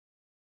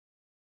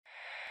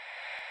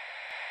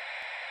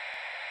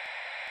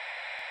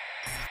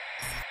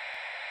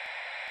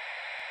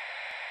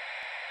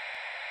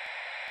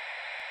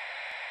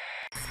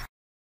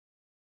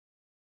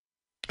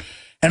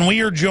And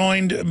we are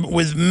joined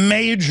with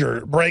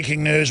major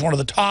breaking news, one of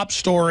the top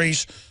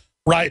stories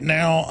right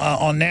now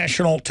on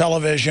national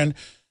television,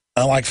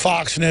 like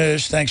Fox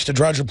News, thanks to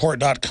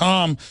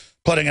drudgereport.com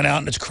putting it out,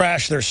 and it's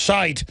crashed their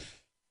site.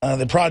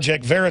 The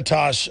Project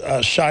Veritas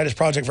site is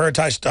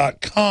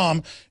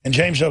projectveritas.com, and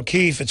James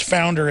O'Keefe, its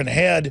founder and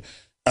head,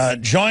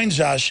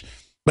 joins us.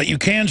 But you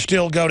can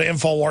still go to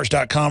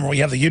Infowars.com, where we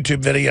have the YouTube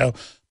video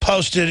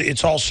posted.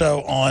 It's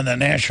also on a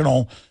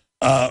national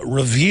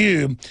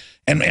review.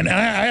 And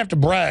I have to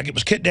brag, it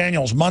was Kit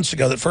Daniels months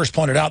ago that first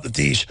pointed out that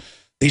these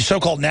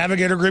so-called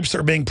navigator groups that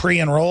are being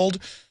pre-enrolled,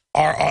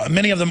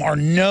 many of them are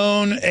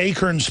known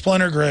acorn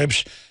splinter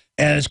groups,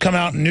 and it's come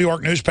out in New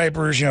York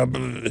newspapers, you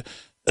know,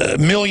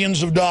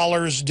 millions of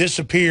dollars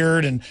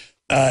disappeared and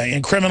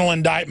in criminal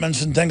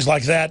indictments and things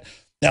like that.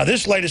 Now,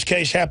 this latest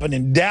case happened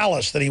in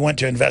Dallas that he went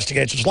to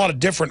investigate. So there's a lot of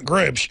different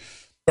groups.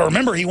 But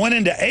remember, he went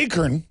into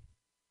Acorn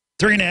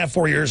 3.5,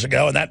 4 years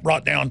ago, and that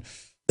brought down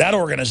that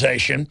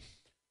organization.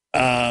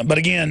 But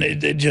again,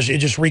 it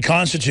just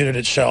reconstituted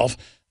itself,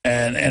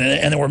 and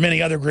there were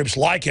many other groups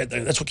like it.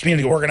 That's what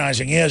community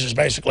organizing is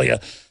basically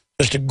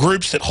just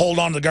groups that hold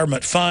on to the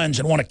government funds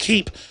and want to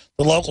keep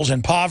the locals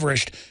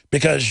impoverished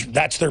because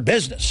that's their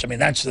business. I mean,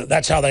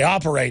 that's how they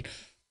operate.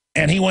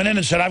 And he went in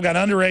and said, I've got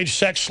underage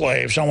sex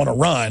slaves I want to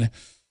run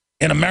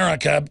in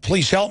America.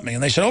 Please help me.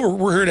 And they said, oh,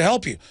 we're here to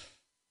help you.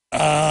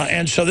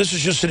 And so this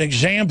is just an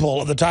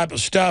example of the type of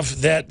stuff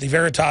that the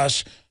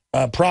Veritas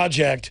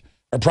Project,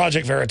 or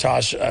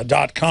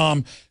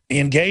projectveritas.com,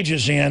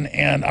 engages in.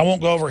 And I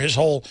won't go over his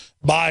whole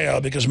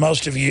bio because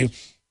most of you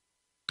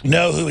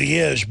know who he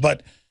is.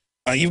 But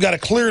you've got to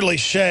clearly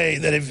say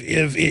that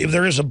if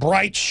there is a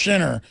bright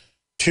center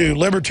to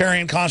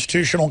libertarian,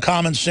 constitutional,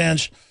 common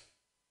sense,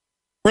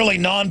 really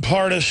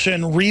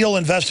nonpartisan, real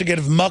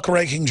investigative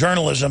muckraking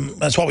journalism,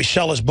 that's why we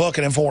sell his book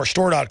at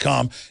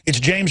InfoWarsStore.com. It's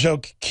James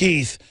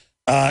O'Keefe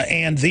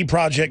and the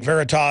Project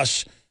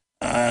Veritas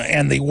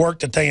and the work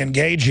that they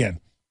engage in. In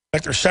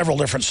fact, there's several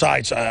different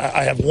sites.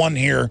 I have one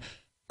here,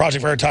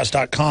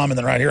 projectveritas.com, and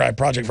then right here I have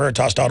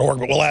projectveritas.org,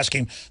 but we'll ask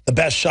him the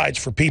best sites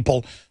for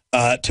people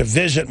to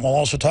visit, and we'll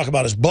also talk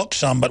about his book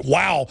some. But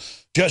wow,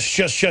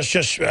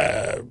 just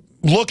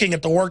looking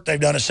at the work they've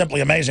done is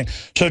simply amazing.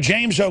 So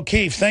James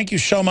O'Keefe, thank you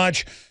so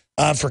much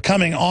for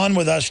coming on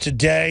with us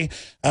today.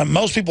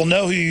 Most people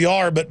know who you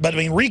are, but I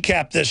mean,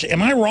 recap this.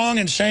 Am I wrong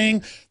in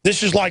saying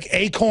this is like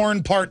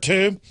Acorn Part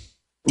 2?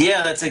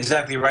 Yeah, that's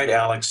exactly right,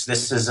 Alex.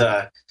 This is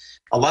a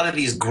lot of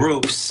these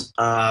groups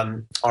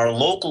are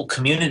local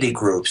community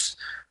groups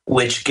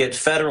which get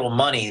federal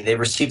money. They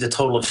received a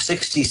total of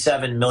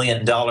 $67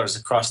 million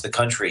across the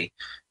country,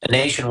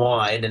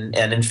 nationwide. And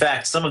in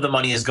fact, some of the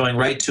money is going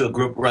right to a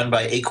group run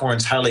by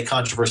Acorn's highly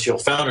controversial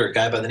founder, a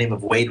guy by the name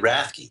of Wade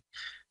Rathke,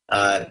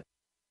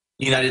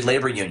 United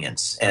Labor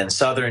Unions and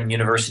Southern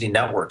University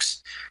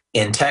Networks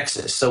in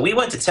Texas. So we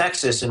went to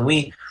Texas and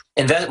we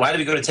invest. Why did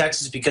we go to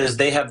Texas? Because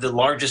they have the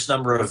largest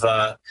number of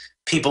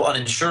people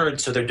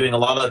uninsured. So they're doing a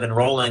lot of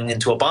enrolling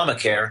into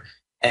Obamacare.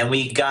 And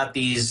we got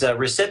these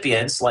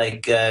recipients,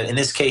 like in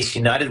this case,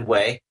 United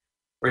Way,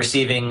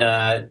 receiving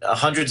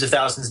hundreds of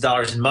thousands of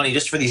dollars in money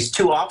just for these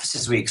 2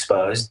 offices we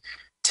exposed,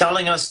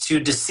 telling us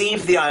to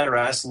deceive the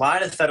IRS, lie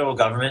to the federal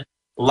government,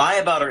 lie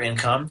about our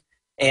income.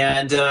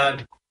 And,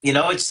 you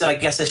know, I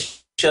guess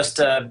it's just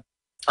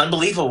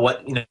unbelievable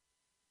what,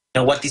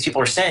 what these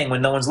people are saying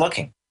when no one's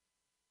looking.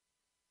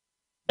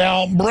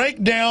 Now,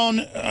 break down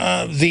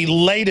the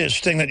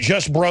latest thing that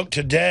just broke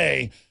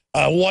today,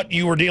 what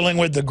you were dealing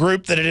with, the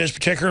group that it is,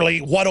 particularly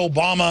what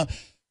Obama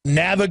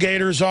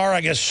navigators are.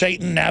 I guess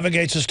Satan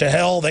navigates us to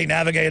hell. They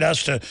navigate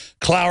us to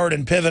Cloward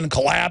and Piven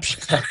collapse.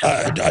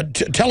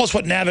 Tell us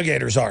what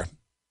navigators are.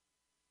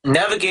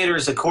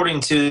 Navigators, according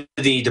to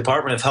the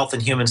Department of Health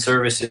and Human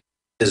Services,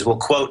 will,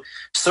 quote,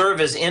 serve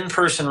as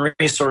in-person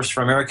resource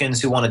for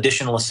Americans who want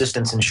additional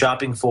assistance in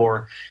shopping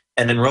for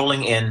and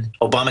enrolling in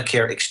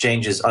Obamacare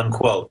exchanges,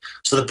 unquote.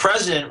 So the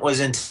president was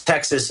in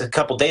Texas a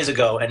couple days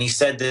ago, and he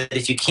said that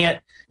if you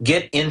can't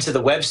get into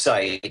the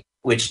website,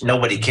 which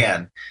nobody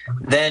can,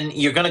 then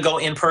you're going to go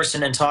in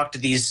person and talk to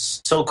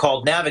these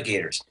so-called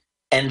navigators.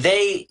 And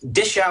they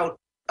dish out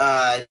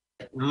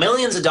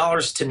millions of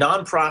dollars to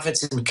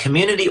nonprofits and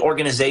community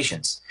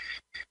organizations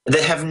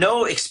that have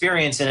no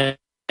experience in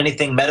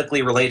anything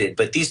medically related.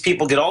 But these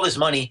people get all this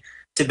money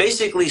to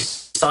basically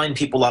sign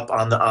people up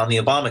on the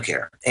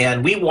Obamacare.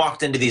 And we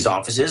walked into these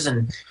offices,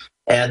 and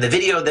the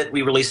video that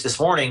we released this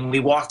morning, we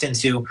walked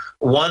into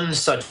one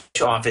such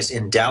office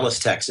in Dallas,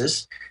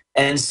 Texas,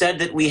 and said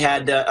that we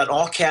had an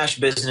all-cash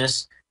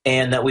business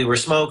and that we were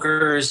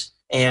smokers.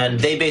 And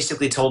they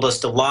basically told us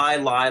to lie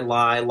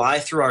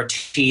through our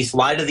teeth,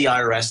 lie to the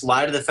IRS,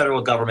 lie to the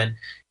federal government,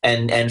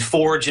 and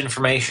forge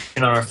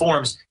information on our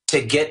forms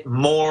to get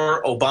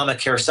more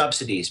Obamacare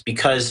subsidies.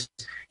 Because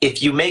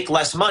if you make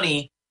less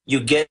money, you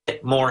get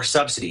more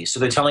subsidies. So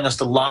they're telling us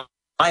to lie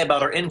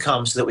about our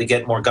income so that we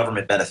get more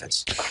government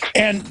benefits.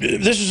 And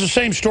this is the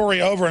same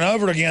story over and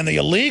over again. The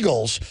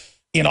illegals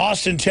in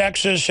Austin,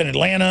 Texas, and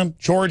Atlanta,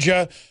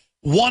 Georgia,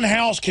 one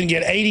house can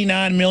get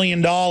 $89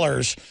 million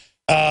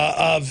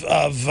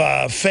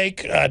of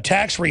fake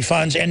tax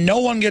refunds, and no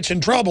one gets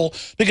in trouble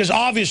because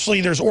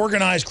obviously there's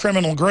organized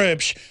criminal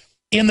groups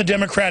in the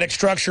Democratic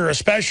structure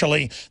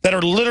especially that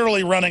are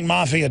literally running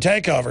mafia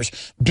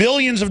takeovers.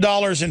 Billions of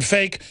dollars in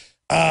fake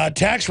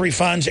tax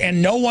refunds,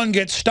 and no one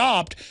gets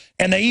stopped.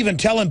 And they even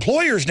tell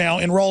employers now,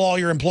 enroll all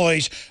your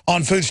employees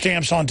on food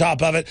stamps on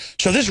top of it.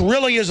 So this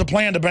really is a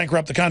plan to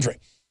bankrupt the country.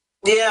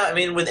 Yeah, I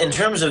mean, in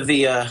terms of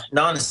the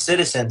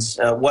non-citizens,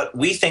 what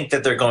we think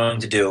that they're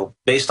going to do,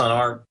 based on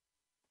our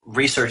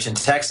research in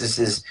Texas,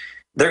 is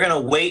they're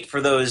going to wait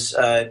for those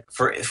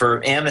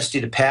for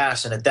amnesty to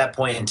pass, and at that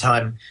point in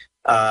time,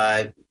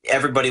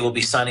 everybody will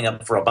be signing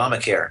up for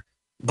Obamacare.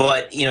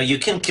 But you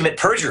can commit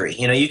perjury.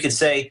 You could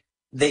say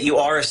that you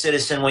are a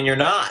citizen when you're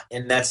not,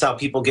 and that's how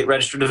people get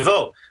registered to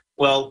vote.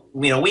 Well,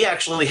 we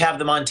actually have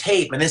them on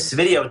tape. In this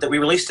video that we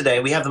released today,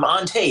 we have them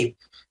on tape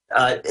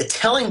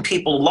telling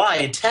people to lie.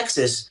 In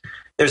Texas,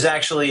 there's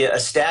actually a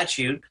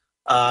statute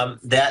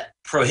that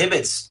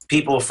prohibits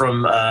people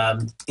from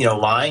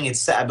lying.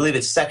 I believe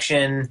it's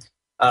section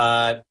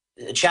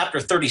chapter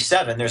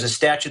 37. There's a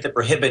statute that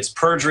prohibits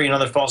perjury and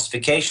other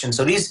falsification.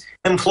 So these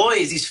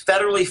employees, these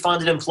federally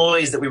funded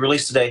employees that we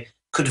released today,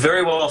 could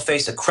very well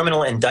face a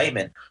criminal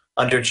indictment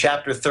under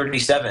chapter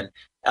 37.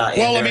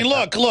 Well, I mean,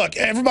 look,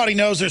 everybody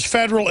knows there's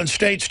federal and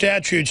state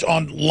statutes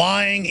on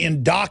lying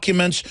in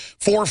documents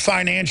for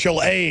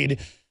financial aid.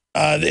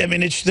 I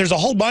mean, there's a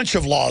whole bunch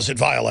of laws it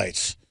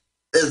violates.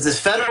 The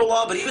federal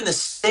law, but even the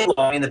state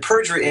law, I mean, the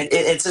perjury,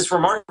 it's just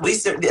remarkable.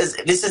 This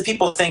is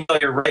people think, oh,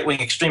 you're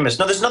right-wing extremists.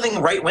 No, there's nothing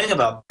right-wing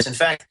about this. In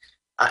fact,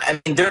 I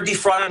mean, they're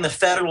defrauding the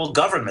federal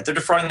government. They're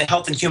defrauding the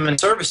Health and Human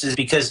Services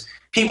because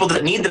people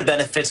that need the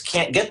benefits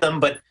can't get them.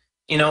 But,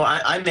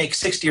 I make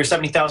 $60,000 or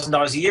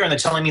 $70,000 a year, and they're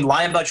telling me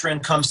lie about your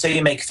income, say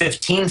you make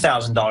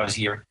 $15,000 a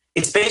year.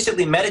 It's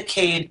basically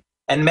Medicaid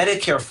and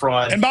Medicare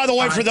fraud. And by the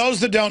way, for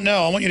those that don't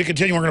know, I want you to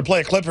continue. We're going to play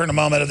a clip here in a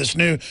moment of this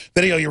new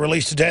video you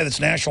released today that's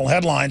national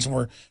headlines, and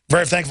we're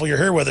very thankful you're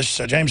here with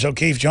us. James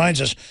O'Keefe joins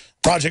us,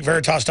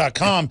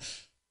 ProjectVeritas.com.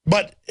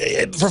 But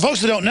for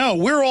folks that don't know,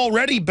 we're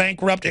already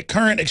bankrupt at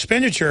current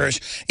expenditures.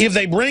 If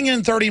they bring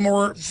in 30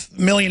 more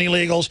million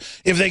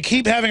illegals, if they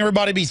keep having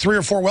everybody be 3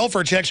 or 4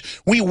 welfare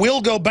checks, we will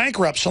go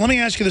bankrupt. So let me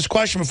ask you this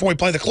question before we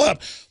play the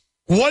clip.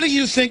 What do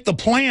you think the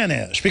plan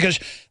is? Because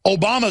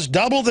Obama's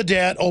doubled the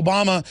debt.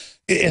 Obama,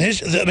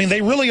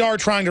 they really are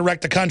trying to wreck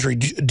the country.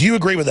 Do you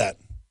agree with that?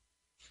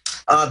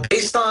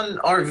 Based on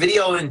our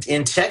video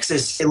in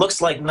Texas, it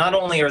looks like not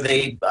only are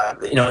they,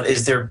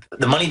 is there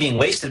the money being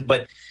wasted,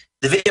 but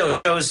the video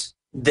shows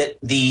that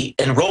the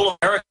Enroll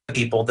America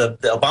people, the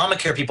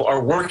Obamacare people,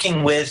 are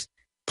working with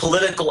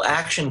political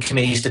action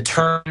committees to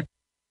turn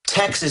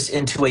Texas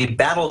into a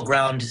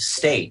battleground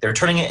state. They're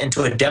turning it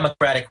into a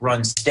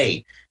Democratic-run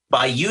state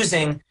by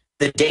using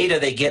the data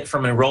they get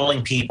from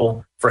enrolling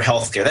people for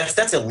health care.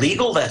 That's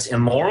illegal, that's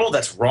immoral,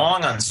 that's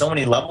wrong on so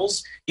many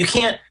levels. You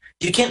can't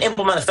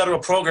implement a federal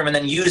program and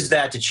then use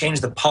that to change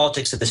the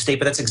politics of the state,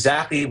 but that's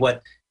exactly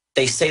what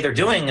they say they're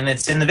doing, and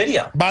it's in the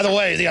video. By the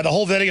way, the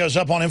whole video is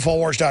up on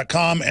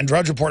Infowars.com and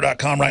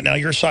DrudgeReport.com right now.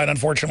 Your site,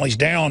 unfortunately, is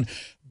down.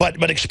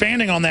 But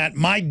expanding on that,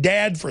 my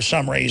dad, for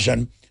some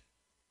reason,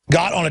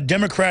 got on a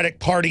Democratic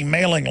Party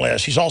mailing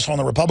list. He's also on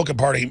the Republican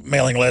Party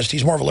mailing list.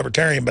 He's more of a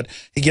libertarian, but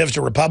he gives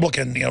to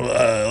Republican,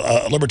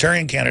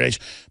 libertarian candidates.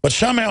 But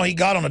somehow he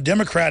got on a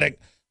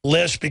Democratic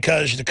list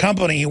because the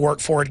company he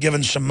worked for had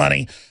given some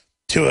money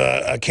to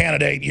a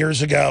candidate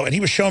years ago, and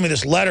he was showing me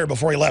this letter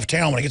before he left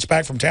town. When he gets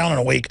back from town in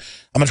a week,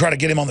 I'm going to try to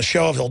get him on the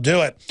show if he'll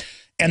do it.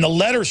 And the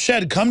letter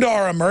said, come to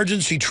our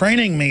emergency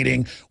training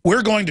meeting.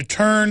 We're going to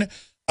turn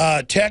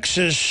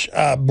Texas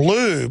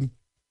blue,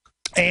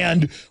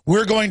 and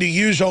we're going to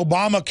use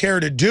Obamacare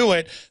to do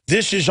it.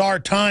 This is our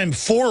time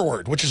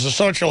forward, which is a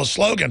socialist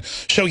slogan.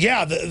 So,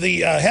 yeah,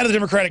 the head of the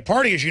Democratic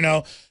Party, as you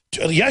know,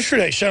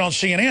 yesterday said on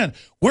CNN,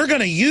 we're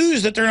going to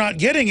use that they're not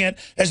getting it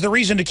as the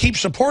reason to keep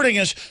supporting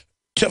us.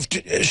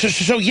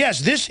 So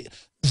yes,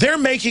 they're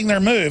making their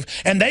move,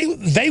 and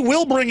they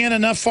will bring in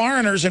enough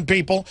foreigners and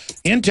people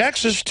in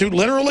Texas to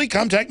literally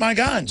come take my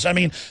guns. I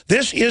mean,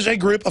 this is a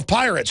group of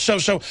pirates.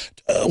 So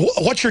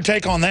what's your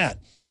take on that?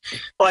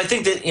 Well, I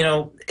think that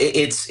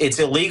it's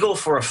illegal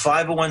for a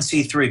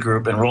 501c3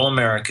 group, Enroll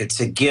America,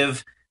 to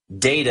give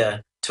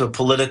data to a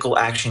political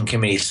action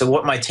committee. So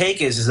what my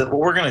take is that what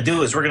we're going to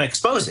do is we're going to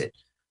expose it.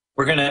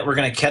 We're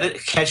gonna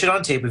catch it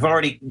on tape. We've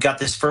already got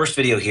this first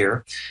video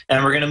here,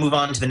 and we're gonna move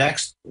on to the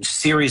next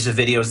series of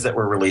videos that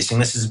we're releasing.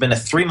 This has been a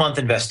 3-month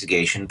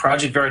investigation.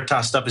 Project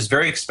Veritas stuff is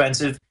very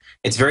expensive.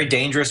 It's very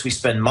dangerous. We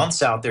spend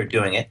months out there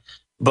doing it.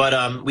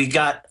 But we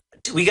got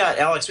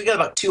Alex. We got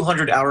about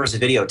 200 hours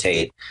of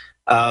videotape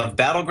of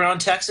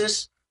Battleground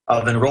Texas,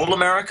 of Enroll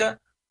America,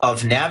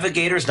 of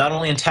navigators, not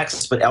only in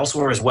Texas but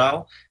elsewhere as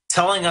well,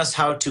 telling us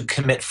how to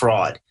commit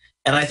fraud.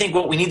 And I think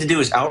what we need to do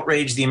is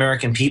outrage the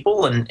American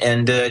people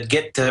and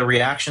get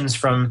reactions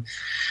from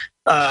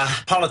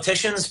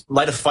politicians,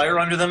 light a fire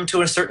under them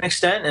to a certain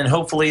extent, and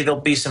hopefully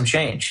there'll be some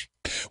change.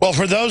 Well,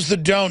 for those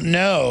that don't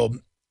know,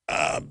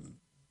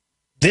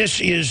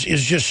 This is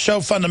just so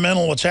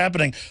fundamental what's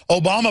happening.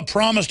 Obama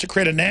promised to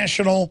create a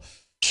national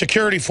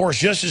security force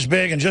just as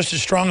big and just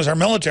as strong as our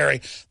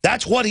military.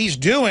 That's what he's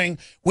doing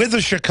with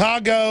the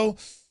Chicago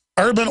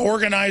urban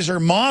organizer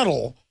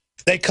model.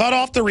 They cut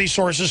off the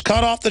resources,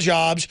 cut off the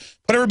jobs,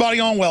 put everybody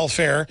on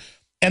welfare.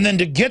 And then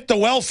to get the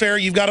welfare,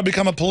 you've got to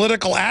become a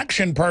political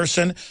action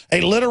person,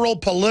 a literal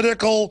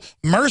political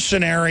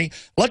mercenary.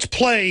 Let's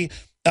play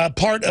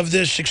part of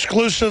this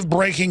exclusive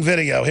breaking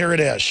video. Here it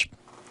is.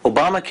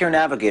 Obamacare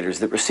navigators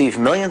that receive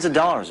millions of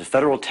dollars of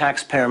federal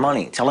taxpayer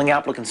money telling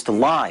applicants to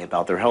lie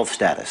about their health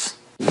status.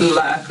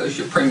 Lie because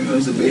your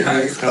premiums will be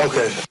higher.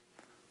 Okay.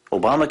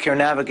 Obamacare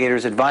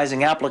navigators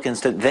advising applicants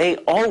that they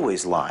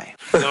always lie.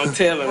 Don't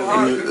tell them.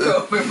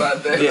 Talk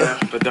about that. Yeah,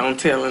 but don't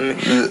tell them.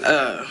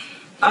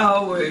 I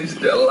always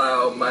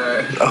allow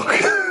mine.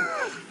 Okay.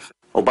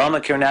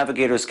 Obamacare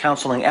navigators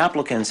counseling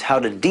applicants how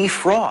to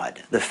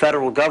defraud the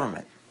federal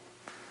government.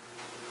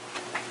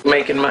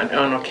 Making money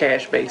on a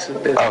cash basis.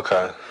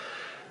 Okay.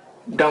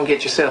 Don't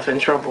get yourself in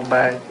trouble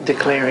by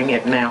declaring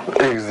it now.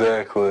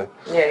 Exactly.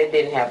 Yeah, it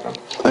didn't happen.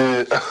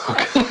 Okay.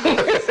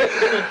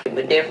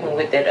 But definitely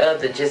with that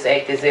other, just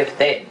act as if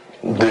that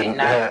Didn't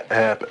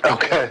happen.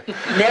 Okay.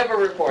 Never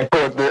report.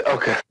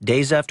 Okay.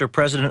 Days after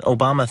President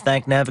Obama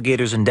thanked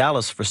navigators in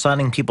Dallas for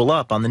signing people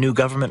up on the new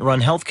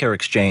government-run healthcare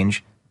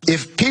exchange.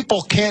 If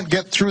people can't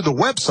get through the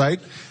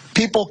website,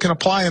 people can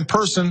apply in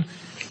person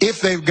if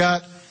they've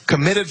got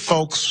committed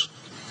folks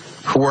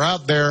who are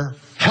out there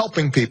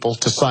helping people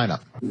to sign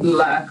up.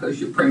 Lie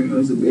because your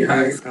premiums will be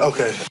higher.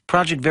 Okay.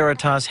 Project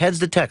Veritas heads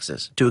to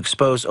Texas to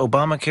expose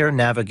Obamacare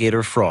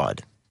navigator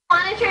fraud.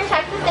 Want to turn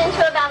Texas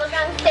into a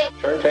battleground state?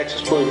 Turn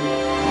Texas blue.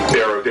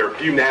 There are a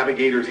few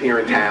navigators here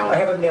in town. I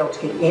haven't been able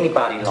to get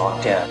anybody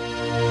locked in.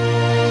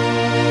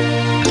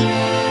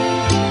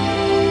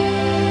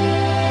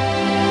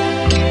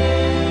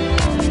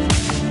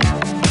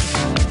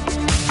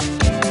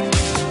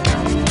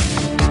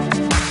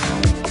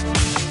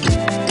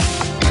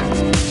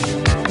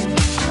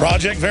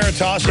 Project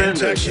Veritas in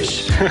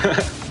Texas.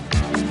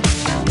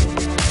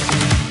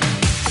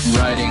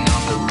 Riding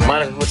on the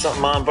Mind what's up,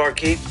 Mom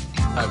Barkeep?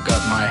 I've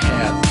got my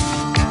hat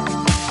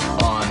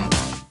on.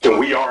 And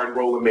we are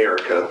Enroll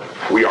America.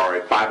 We are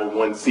a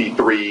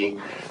 501c3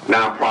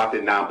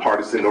 nonprofit,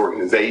 nonpartisan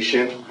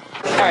organization.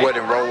 What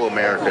Enroll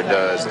America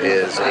does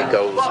is it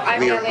goes,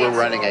 we're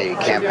running a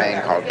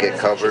campaign called Get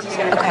Covered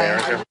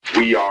America.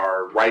 We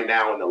are right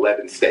now in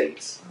 11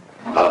 states.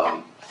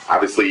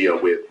 Obviously,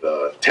 with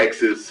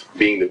Texas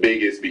being the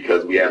biggest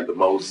because we have the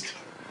most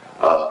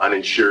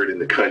uninsured in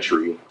the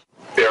country.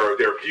 There are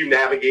a few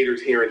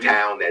navigators here in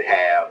town that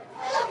have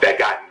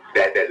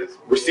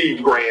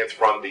received grants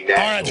from the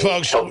national. All right,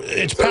 folks,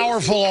 it's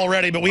powerful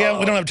already, but we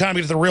don't have time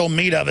to get to the real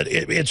meat of it.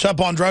 It's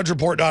up on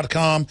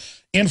drudgereport.com,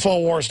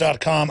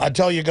 infowars.com. I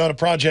tell you, go to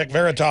Project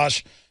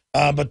Veritas,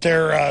 but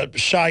their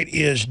site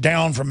is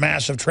down from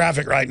massive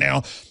traffic right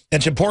now.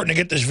 It's important to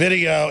get this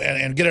video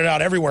and get it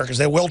out everywhere because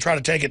they will try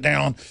to take it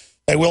down.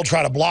 They will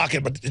try to block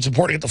it, but it's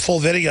important to get the full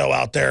video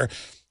out there.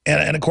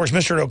 And of course,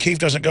 Mr. O'Keefe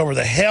doesn't go over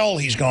the hell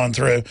he's gone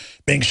through,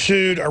 being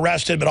sued,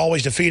 arrested, but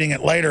always defeating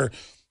it later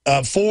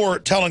for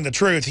telling the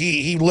truth.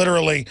 He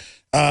literally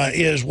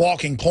is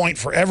walking point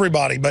for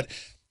everybody. But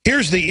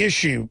here's the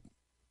issue.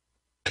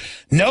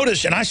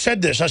 Notice, and I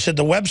said this, I said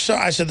the website,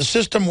 I said the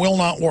system will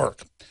not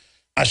work.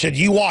 I said,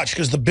 you watch,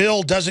 because the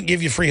bill doesn't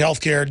give you free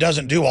health care,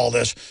 doesn't do all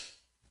this.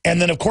 And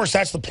then, of course,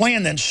 that's the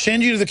plan. Then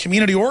send you to the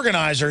community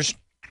organizers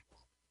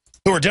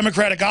who are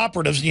Democratic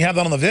operatives, and you have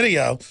that on the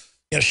video,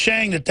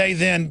 saying that they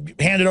then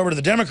hand it over to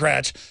the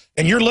Democrats,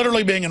 and you're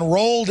literally being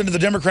enrolled into the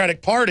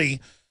Democratic Party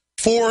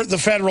for the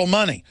federal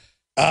money.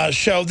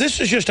 So this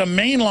is just a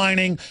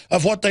mainlining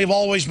of what they've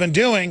always been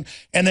doing,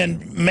 and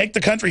then make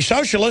the country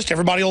socialist.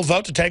 Everybody will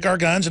vote to take our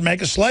guns and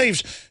make us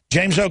slaves.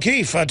 James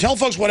O'Keefe, tell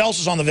folks what else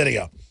is on the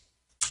video.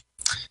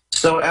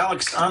 So,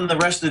 Alex, on the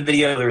rest of the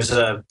video, there's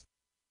a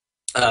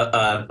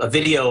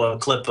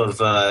clip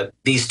of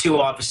these two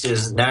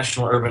offices,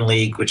 National Urban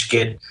League, which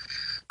get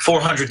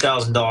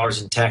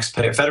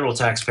 $400,000 in federal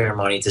taxpayer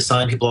money to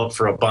sign people up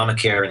for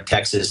Obamacare in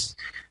Texas,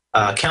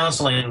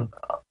 counseling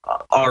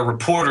our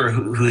reporter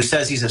who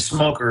says he's a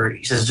smoker.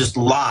 He says, just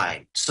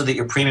lie so that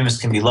your premiums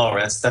can be lower.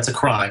 That's a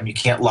crime. You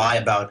can't lie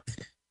about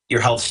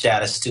your health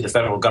status to the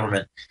federal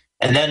government.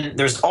 And then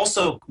there's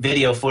also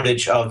video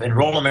footage of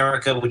Enroll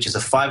America, which is a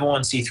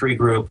 501c3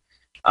 group,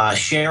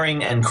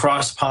 sharing and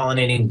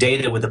cross-pollinating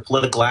data with a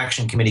political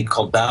action committee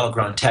called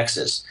Battleground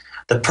Texas.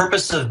 The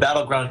purpose of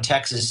Battleground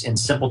Texas, in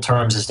simple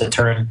terms, is to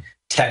turn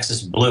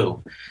Texas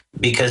blue,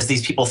 because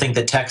these people think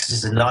that Texas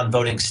is a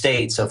non-voting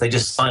state. So if they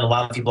just sign a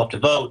lot of people up to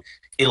vote,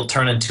 it'll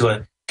turn into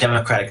a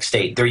Democratic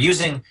state. They're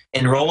using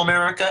Enroll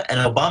America and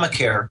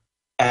Obamacare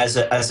as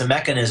a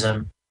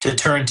mechanism to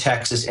turn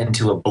Texas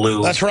into a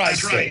blue That's right.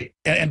 state.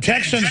 And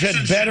Texans had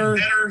better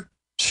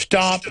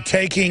stop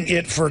taking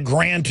it for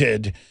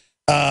granted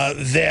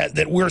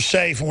that we're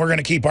safe and we're going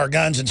to keep our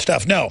guns and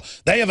stuff. No,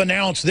 they have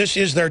announced this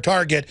is their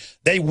target.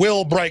 They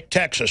will break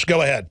Texas.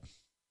 Go ahead.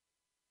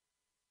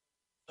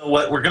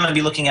 what we're going to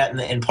be looking at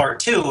in part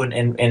two,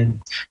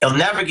 and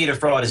navigator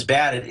fraud is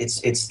bad.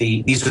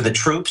 These are the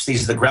troops,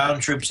 these are the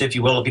ground troops, if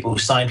you will, the people who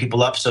sign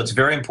people up. So it's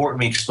very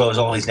important we expose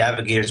all these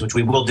navigators, which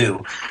we will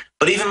do.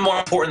 But even more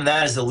important than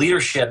that is the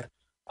leadership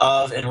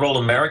of Enroll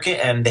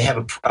America, and they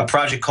have a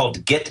project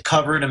called Get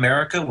Covered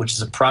America, which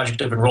is a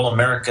project of Enroll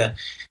America.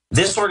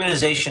 This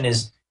organization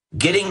is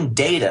getting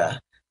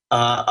data,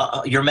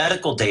 your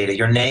medical data,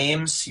 your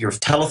names, your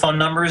telephone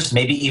numbers,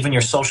 maybe even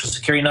your social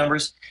security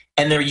numbers,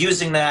 and they're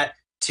using that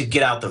to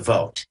get out the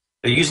vote.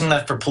 They're using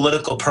that for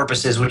political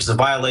purposes, which is a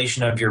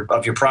violation of your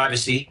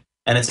privacy,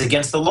 and it's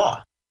against the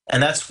law.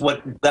 And that's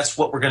what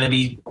we're going to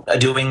be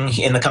doing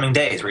in the coming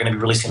days. We're going to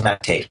be releasing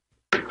that tape.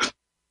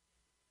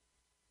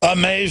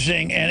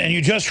 Amazing, and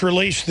you just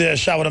released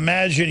this. I would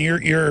imagine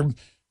you're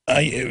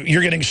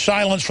getting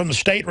silence from the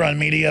state-run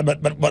media,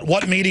 but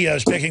what media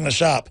is picking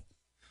this up?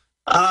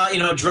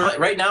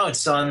 Right now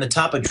it's on the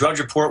top of Drudge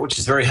Report, which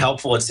is very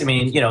helpful.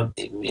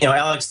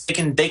 Alex,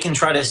 they can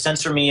try to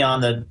censor me on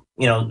the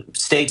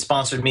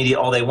state-sponsored media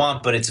all they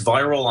want, but it's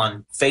viral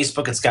on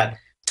Facebook. It's got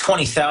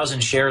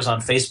 20,000 shares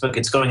on Facebook.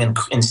 It's going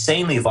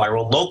insanely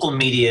viral. Local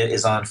media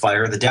is on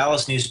fire. The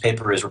Dallas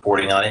newspaper is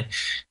reporting on it.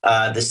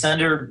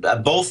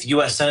 Both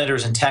U.S.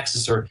 senators in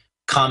Texas are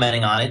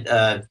commenting on it.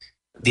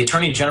 The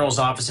Attorney General's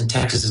office in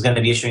Texas is going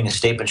to be issuing a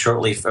statement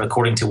shortly,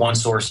 according to one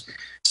source.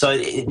 So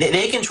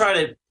they can try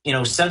to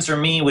censor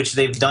me, which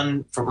they've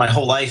done for my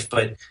whole life.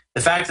 But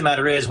the fact of the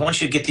matter is,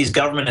 once you get these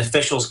government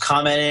officials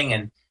commenting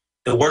and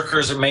the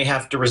workers may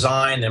have to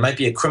resign, there might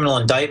be a criminal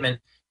indictment.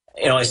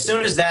 As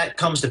soon as that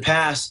comes to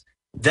pass,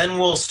 then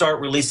we'll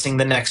start releasing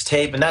the next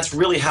tape. And that's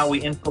really how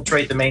we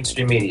infiltrate the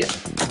mainstream media.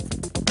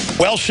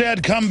 Well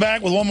said. Come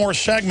back with one more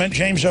segment.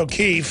 James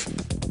O'Keefe,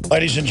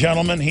 ladies and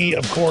gentlemen, he,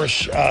 of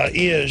course,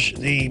 is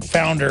the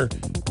founder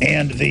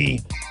and the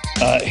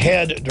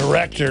head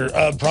director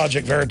of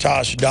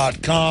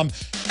ProjectVeritas.com.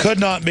 Could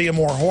not be a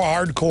more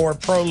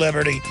hardcore,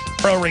 pro-liberty,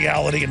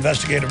 pro-reality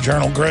investigative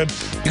journal group.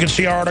 You can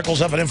see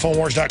articles up at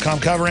Infowars.com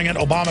covering it.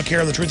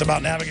 Obamacare, the truth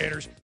about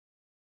navigators.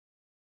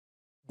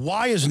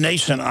 Why is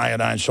nascent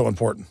iodine so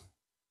important?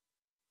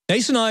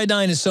 Nascent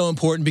iodine is so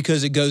important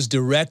because it goes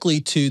directly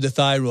to the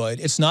thyroid.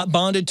 It's not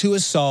bonded to a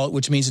salt,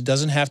 which means it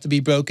doesn't have to be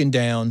broken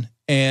down.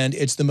 And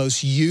it's the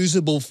most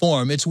usable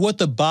form. It's what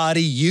the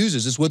body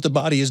uses. It's what the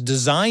body is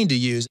designed to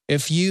use.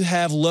 If you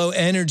have low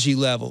energy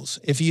levels,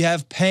 if you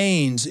have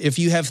pains, if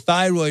you have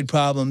thyroid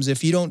problems,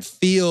 if you don't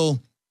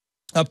feel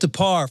up to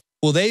par,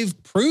 well,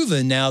 they've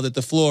proven now that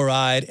the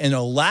fluoride and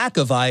a lack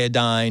of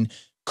iodine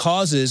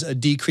causes a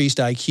decreased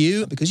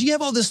IQ because you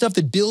have all this stuff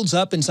that builds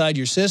up inside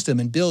your system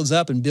and builds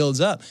up and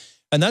builds up.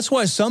 And that's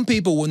why some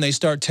people, when they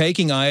start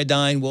taking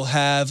iodine, will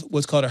have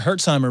what's called a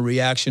Herxheimer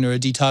reaction or a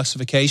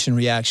detoxification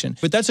reaction.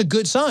 But that's a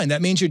good sign.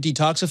 That means you're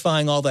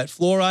detoxifying all that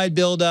fluoride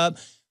buildup,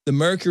 the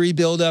mercury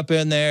buildup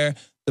in there,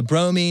 the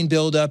bromine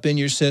buildup in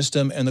your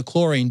system, and the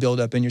chlorine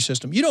buildup in your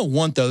system. You don't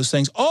want those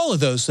things. All of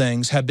those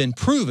things have been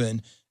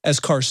proven as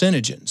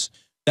carcinogens.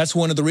 That's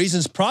one of the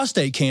reasons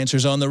prostate cancer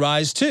is on the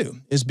rise too,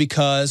 is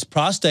because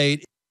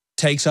prostate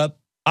takes up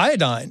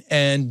iodine,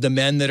 and the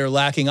men that are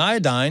lacking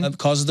iodine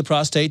causes the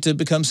prostate to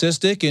become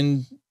cystic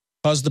and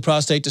causes the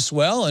prostate to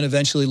swell and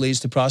eventually leads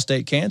to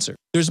prostate cancer.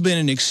 There's been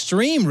an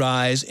extreme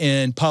rise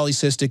in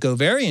polycystic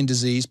ovarian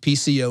disease,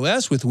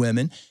 PCOS, with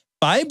women,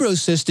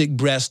 fibrocystic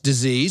breast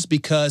disease,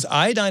 because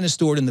iodine is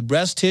stored in the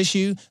breast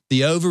tissue,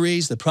 the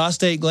ovaries, the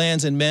prostate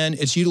glands in men.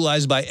 It's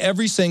utilized by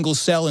every single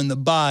cell in the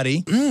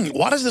body.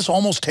 Why does this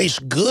almost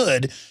taste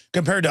good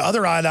compared to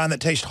other iodine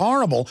that tastes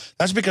horrible?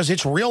 That's because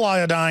it's real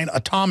iodine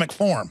atomic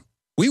form.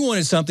 We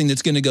wanted something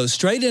that's going to go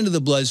straight into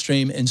the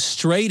bloodstream and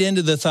straight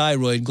into the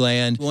thyroid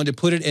gland. We wanted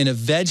to put it in a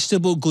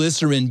vegetable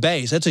glycerin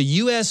base. That's a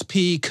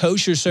USP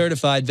kosher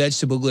certified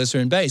vegetable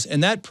glycerin base.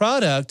 And that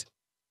product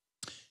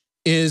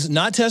is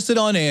not tested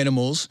on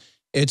animals.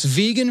 It's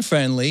vegan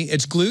friendly.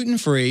 It's gluten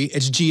free.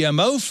 It's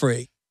GMO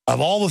free.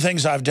 Of all the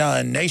things I've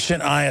done,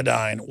 nascent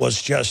iodine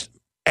was just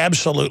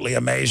absolutely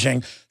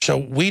amazing. So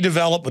we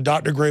developed with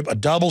Dr. Group a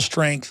double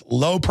strength,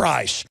 low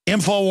price,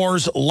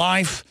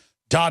 InfoWarsLife.com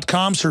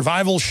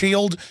Survival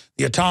Shield,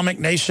 the atomic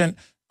nascent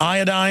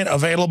iodine,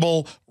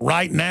 available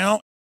right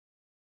now.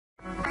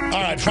 All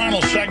right, final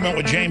segment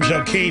with James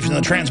O'Keefe, and the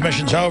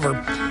transmission's over.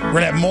 We're going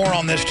to have more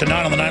on this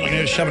tonight on the Nightly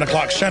News, 7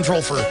 o'clock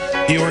Central, for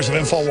viewers of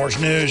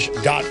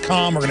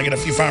InfoWarsNews.com. We're going to get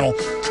a few final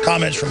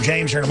comments from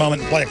James here in a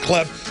moment and play a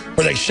clip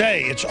where they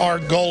say it's our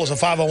goal as a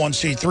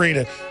 501c3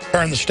 to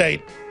turn the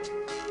state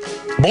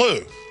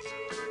blue,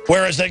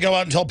 whereas they go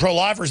out and tell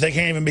pro-lifers they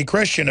can't even be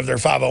Christian if they're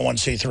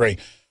 501c3.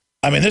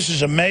 I mean, this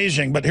is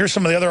amazing, but here's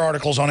some of the other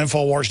articles on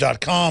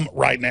InfoWars.com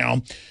right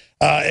now.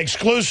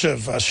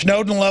 Exclusive,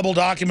 Snowden-level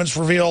documents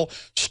reveal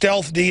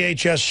stealth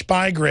DHS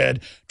spy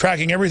grid,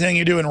 tracking everything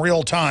you do in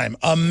real time.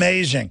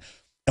 Amazing.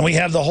 And we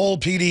have the whole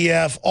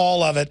PDF,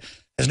 all of it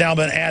has now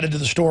been added to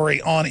the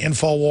story on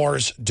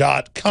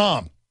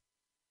Infowars.com.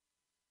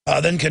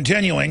 Then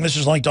continuing, this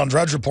is linked on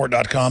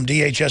drudgereport.com,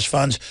 DHS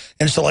funds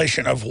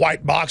installation of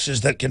white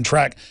boxes that can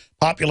track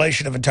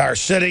population of entire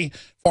city.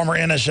 Former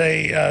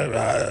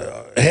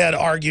NSA head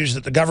argues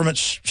that the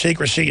government's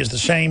secrecy is the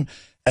same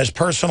as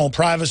personal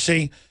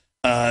privacy.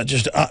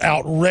 Just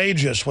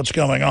outrageous what's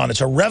going on.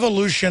 It's a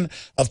revolution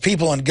of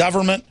people in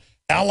government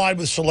allied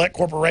with select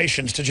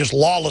corporations to just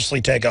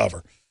lawlessly take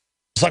over.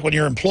 It's like when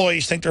your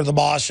employees think they're the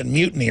boss and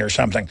mutiny or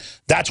something.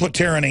 That's what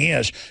tyranny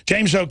is.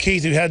 James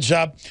O'Keefe, who heads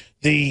up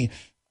the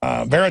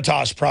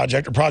Veritas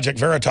Project, or Project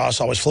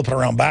Veritas, always flipping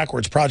around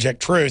backwards,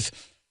 Project Truth,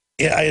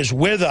 is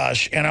with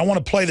us. And I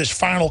want to play this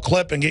final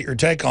clip and get your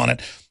take on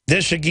it.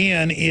 This,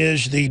 again,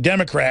 is the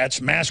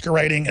Democrats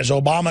masquerading as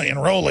Obama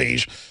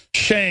enrollees,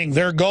 saying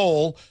their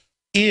goal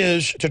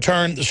is to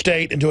turn the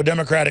state into a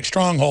Democratic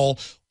stronghold,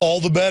 all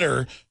the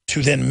better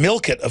to then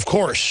milk it, of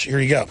course. Here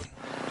you go.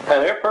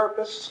 And their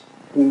purpose,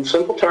 in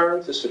simple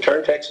terms, is to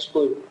turn Texas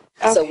blue.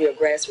 Okay. So we're a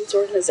grassroots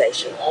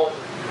organization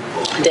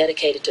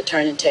dedicated to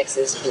turning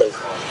Texas blue.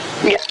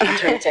 Yeah.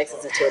 Turning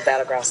Texas into a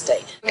battleground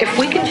state. If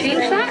we can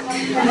change that,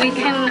 we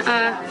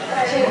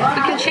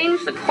can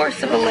change the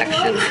course of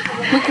elections.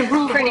 We can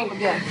rule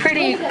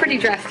pretty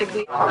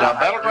drastically. Now,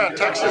 Battleground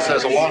Texas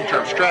has a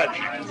long-term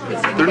strategy.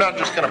 They're not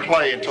just going to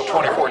play until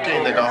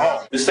 2014. They go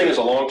home. This thing is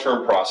a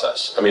long-term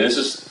process. I mean, this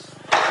is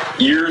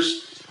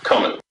years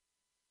coming.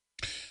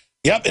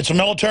 Yep, it's a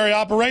military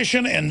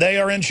operation, and they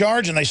are in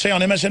charge, and they say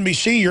on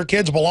MSNBC, your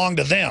kids belong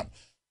to them.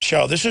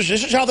 So this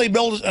is how they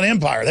build an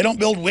empire. They don't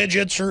build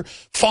widgets or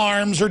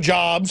farms or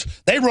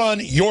jobs. They run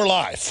your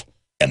life,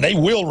 and they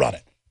will run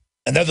it.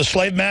 And they're the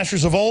slave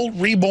masters of old,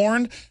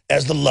 reborn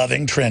as the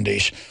loving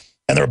trendies.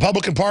 And the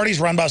Republican Party is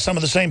run by some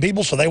of the same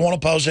people, so they won't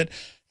oppose it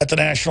at the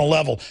national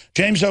level.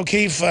 James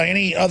O'Keefe,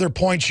 any other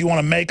points you want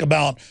to make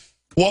about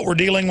what we're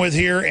dealing with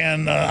here?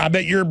 And I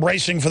bet you're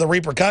bracing for the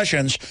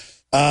repercussions.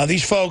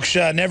 These folks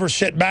never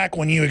sit back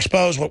when you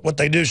expose what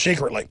they do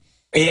secretly.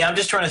 Yeah, I'm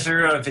just trying to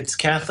figure out if it's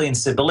Kathleen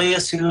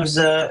Sebelius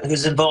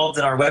who's involved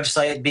in our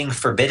website being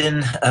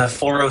forbidden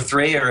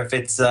 403, or if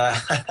it's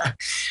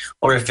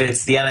or if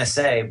it's the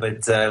NSA,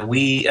 but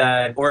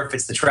or if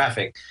it's the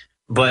traffic.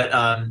 But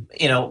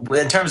you know,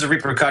 in terms of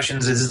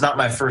repercussions, this is not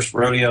my first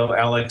rodeo,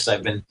 Alex.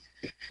 I've been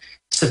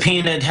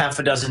subpoenaed half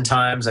a dozen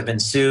times. I've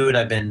been sued.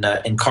 I've been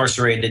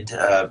incarcerated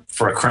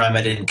for a crime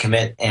I didn't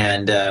commit.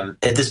 And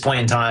at this point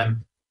in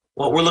time,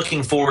 what we're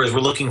looking for is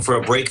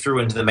a breakthrough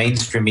into the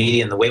mainstream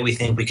media, and the way we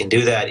think we can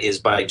do that is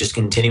by just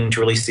continuing to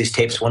release these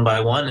tapes one by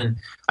one. And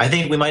I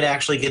think we might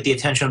actually get the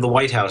attention of the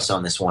White House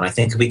on this one. I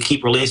think if we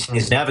keep releasing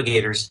these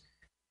navigators,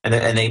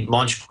 and they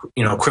launch,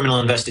 you know, criminal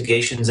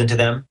investigations into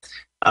them.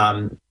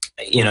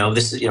 You know,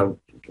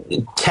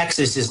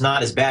 Texas is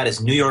not as bad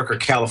as New York or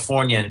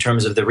California in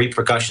terms of the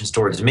repercussions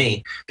towards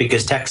me,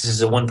 because Texas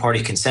is a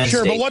one-party consent state.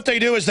 Sure, but what they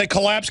do is they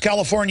collapse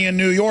California and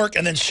New York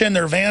and then send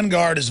their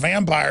vanguard as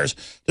vampires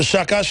to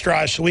suck us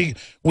dry. So we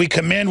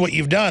commend what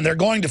you've done. They're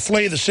going to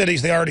flee the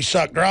cities they already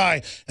suck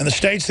dry and the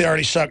states they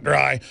already suck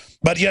dry.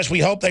 But, yes, we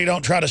hope they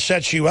don't try to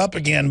set you up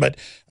again. But,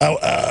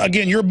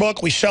 again, your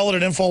book, we sell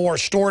it at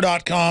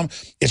InfoWarsStore.com.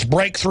 It's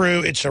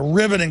breakthrough. It's a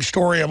riveting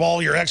story of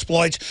all your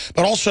exploits,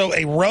 but also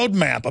a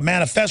roadmap, a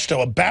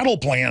manifesto, a battle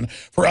plan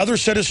for other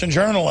citizen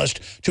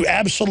journalists to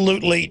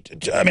absolutely,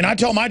 I mean, I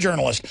tell my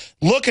journalists,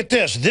 look at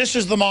this. This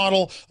is the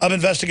model of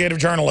investigative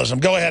journalism.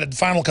 Go ahead.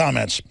 Final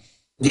comments.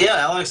 Yeah,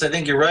 Alex, I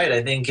think you're right.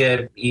 I think,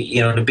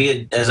 you know, to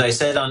be, as I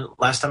said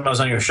last time I was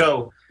on your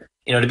show,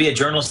 you know, to be a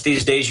journalist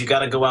these days, you got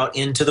to go out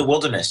into the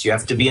wilderness. You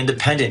have to be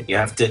independent.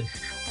 You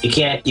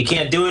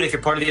can't do it if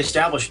you're part of the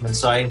establishment.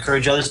 So I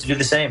encourage others to do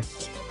the same.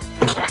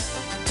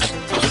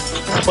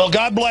 Well,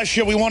 God bless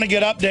you. We want to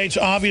get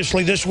updates,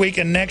 obviously, this week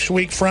and next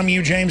week from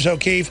you, James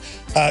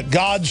O'Keefe.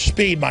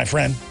 Godspeed, my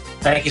friend.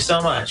 Thank you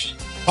so much.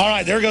 All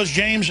right, there goes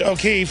James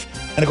O'Keefe.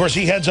 And, of course,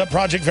 he heads up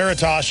Project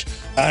Veritas,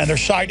 and their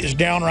site is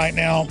down right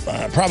now,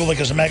 probably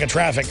because of mega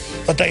traffic.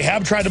 But they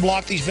have tried to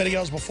block these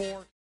videos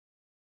before.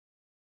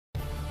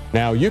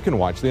 Now you can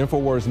watch the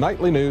InfoWars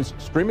Nightly News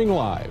streaming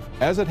live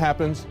as it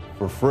happens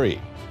for free.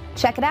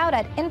 Check it out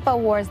at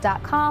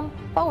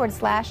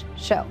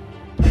Infowars.com/show.